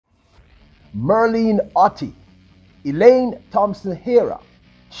Merlene Ottey, Elaine Thompson Herah,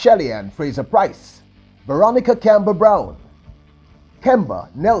 Shelly and Fraser Pryce, VERONICA Campbell-Brown,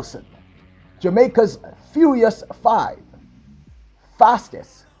 KEMBA Nelson, Jamaica's Furious 5,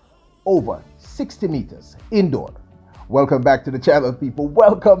 fastest over 60 meters indoor. Welcome back to the channel, people.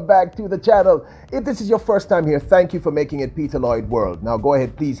 Welcome back to the channel. If this is your first time here, thank you for making it Peter Lloyd World. Now go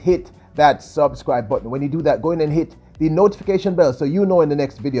ahead, please hit that subscribe button. When you do that, go in and hit the notification bell so you know when the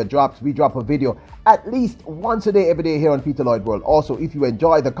next video drops. We drop a video at least once a day, every day here on Peter Lloyd World. Also, if you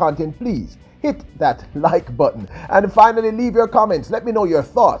enjoy the content, please hit that like button. And finally, leave your comments. Let me know your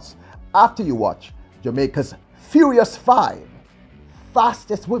thoughts after you watch Jamaica's Furious 5,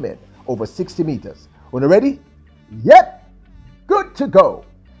 fastest women over 60 meters. When you're ready? Yep, good to go.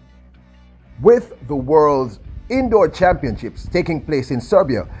 With the World's Indoor Championships taking place in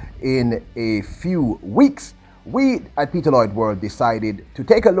Serbia in a few weeks, we at Peter Lloyd World decided to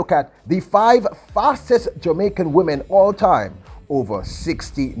take a look at the 5 fastest Jamaican women all time over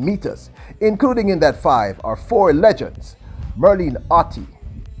 60 meters. Including in that 5 are 4 legends: Merlene Ottey,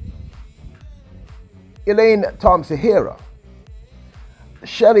 Elaine Thompson Herah,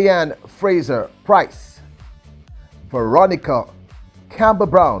 Shelly and Fraser Pryce, VERONICA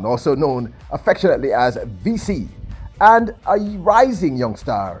Campbell-Brown, also known affectionately as VC, and a rising young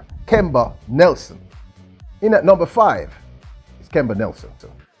star, KEMBA Nelson. In at number 5 is KEMBA Nelson,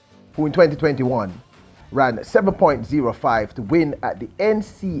 who in 2021 ran 7.05 to win at the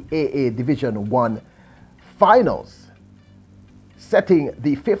NCAA Division 1 Finals, setting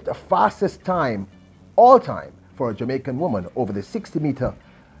the 5th fastest time all time for a Jamaican woman over the 60-meter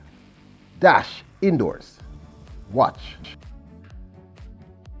dash indoors. Watch.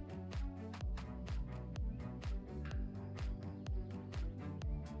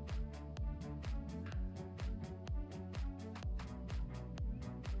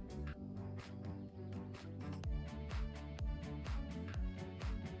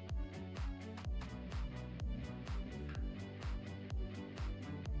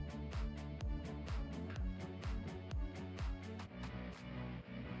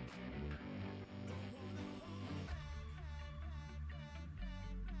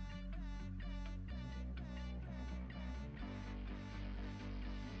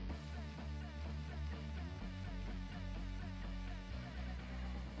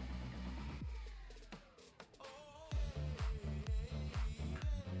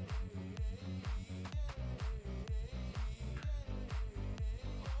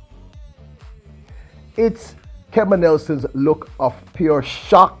 It's KEMBA Nelson's look of pure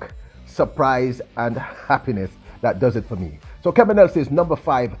shock, surprise, and happiness that does it for me. So KEMBA Nelson is number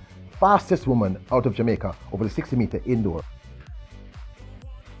 5 fastest woman out of Jamaica over the 60-meter indoor.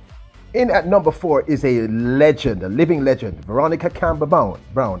 In at number 4 is a legend, a living legend, VERONICA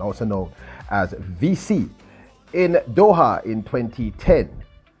Campbell-Brown, also known as VC. In Doha in 2010,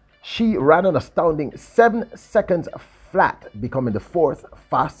 she ran an astounding 7 seconds flat, becoming the 4th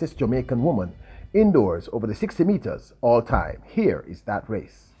fastest Jamaican woman indoors over the 60 meters all time. Here is that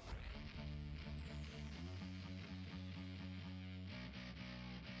race.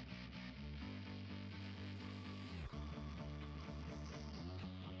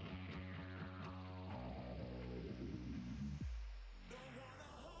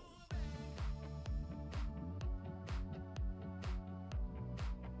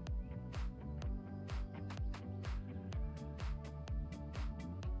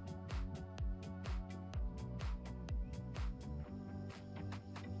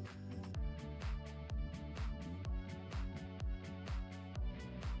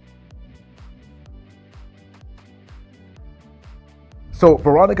 So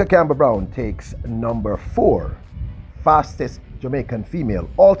VERONICA Campbell-Brown takes number 4 fastest Jamaican female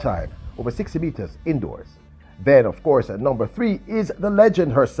all time over 60 meters indoors. Then, of course, at number 3 is the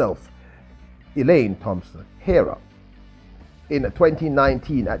legend herself, Elaine Thompson Herah. In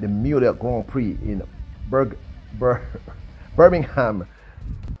 2019 at the Muller Grand Prix in Birmingham,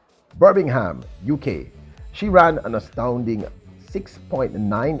 UK, she ran an astounding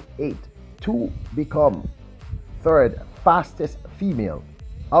 6.98 to become 3rd fastest female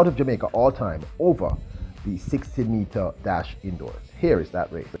out of Jamaica all time over the 60-meter dash indoors. Here is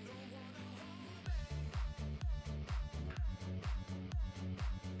that race.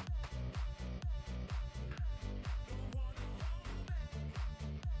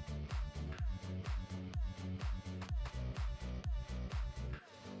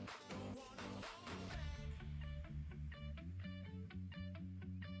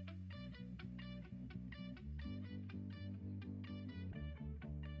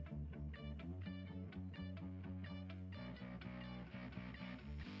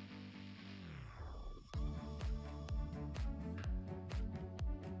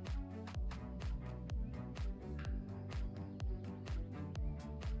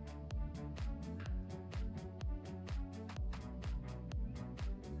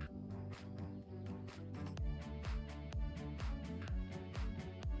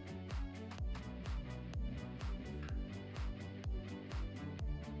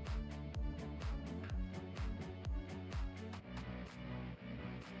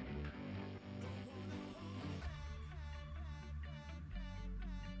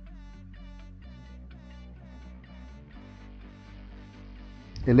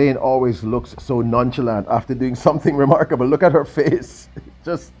 Elaine always looks so nonchalant after doing something remarkable. Look at her face.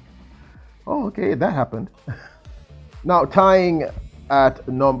 Just, oh, okay, that happened. Now, tying at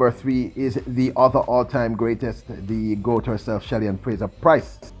number 3 is the other all-time greatest, the GOAT herself, Shelly and Fraser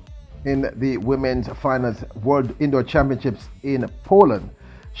Pryce. In the women's finals World Indoor Championships in Poland,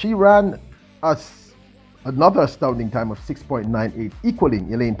 she ran another astounding time of 6.98,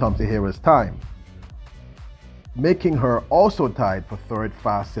 equaling Elaine Thompson Herah's time, making her also tied for third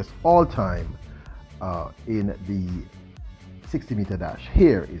fastest all-time in the 60-meter dash.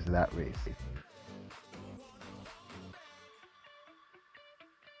 Here is that race.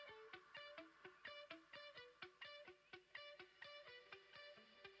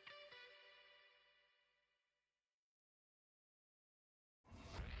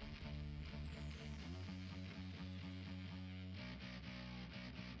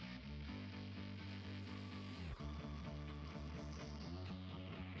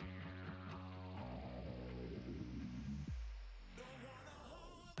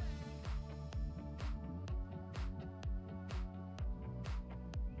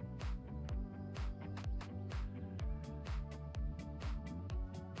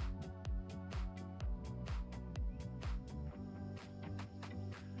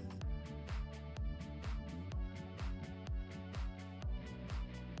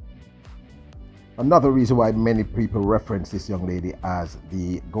 Another reason why many people reference this young lady as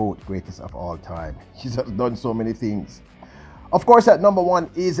the GOAT, greatest of all time. She's done so many things. Of course, at number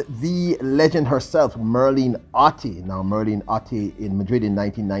 1 is the legend herself, Merlene Ottey. Now, Merlene Ottey in Madrid in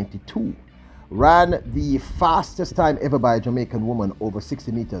 1992 ran the fastest time ever by a Jamaican woman over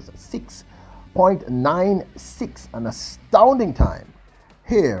 60 meters, 6.96, an astounding time.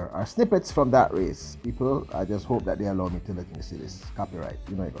 Here are snippets from that race. People, I just hope that they allow me to let you see this. Copyright,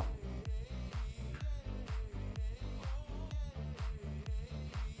 you know you go.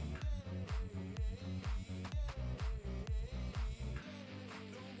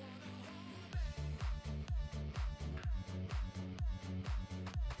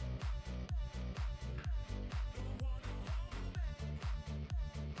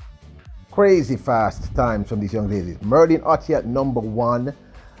 Crazy fast times from these young ladies. Merlene Ottey at number 1,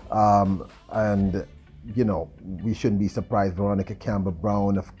 and you know, we shouldn't be surprised. VERONICA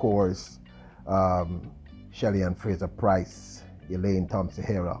Campbell-Brown, of course, Shelly and Fraser Pryce, Elaine Thompson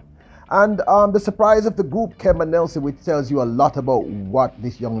Herah, and the surprise of the group, KEMBA Nelson, which tells you a lot about what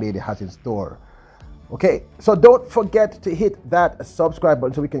this young lady has in store. Okay, so don't forget to hit that subscribe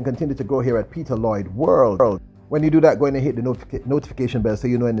button so we can continue to grow here at Peter Lloyd World. When you do that, go ahead and hit the notification bell so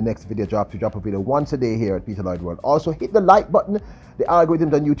you know when the next video drops. We drop a video once a day here at Peter Lloyd World. Also, hit the like button. The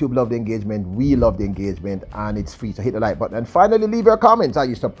algorithms on YouTube love the engagement. We love the engagement, and it's free. So hit the like button. And finally, leave your comments. Are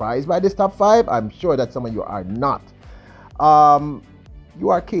you surprised by this top 5? I'm sure that some of you are not. You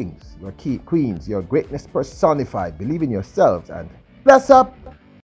are kings. You are queens. Your greatness personified. Believe in yourselves and bless up.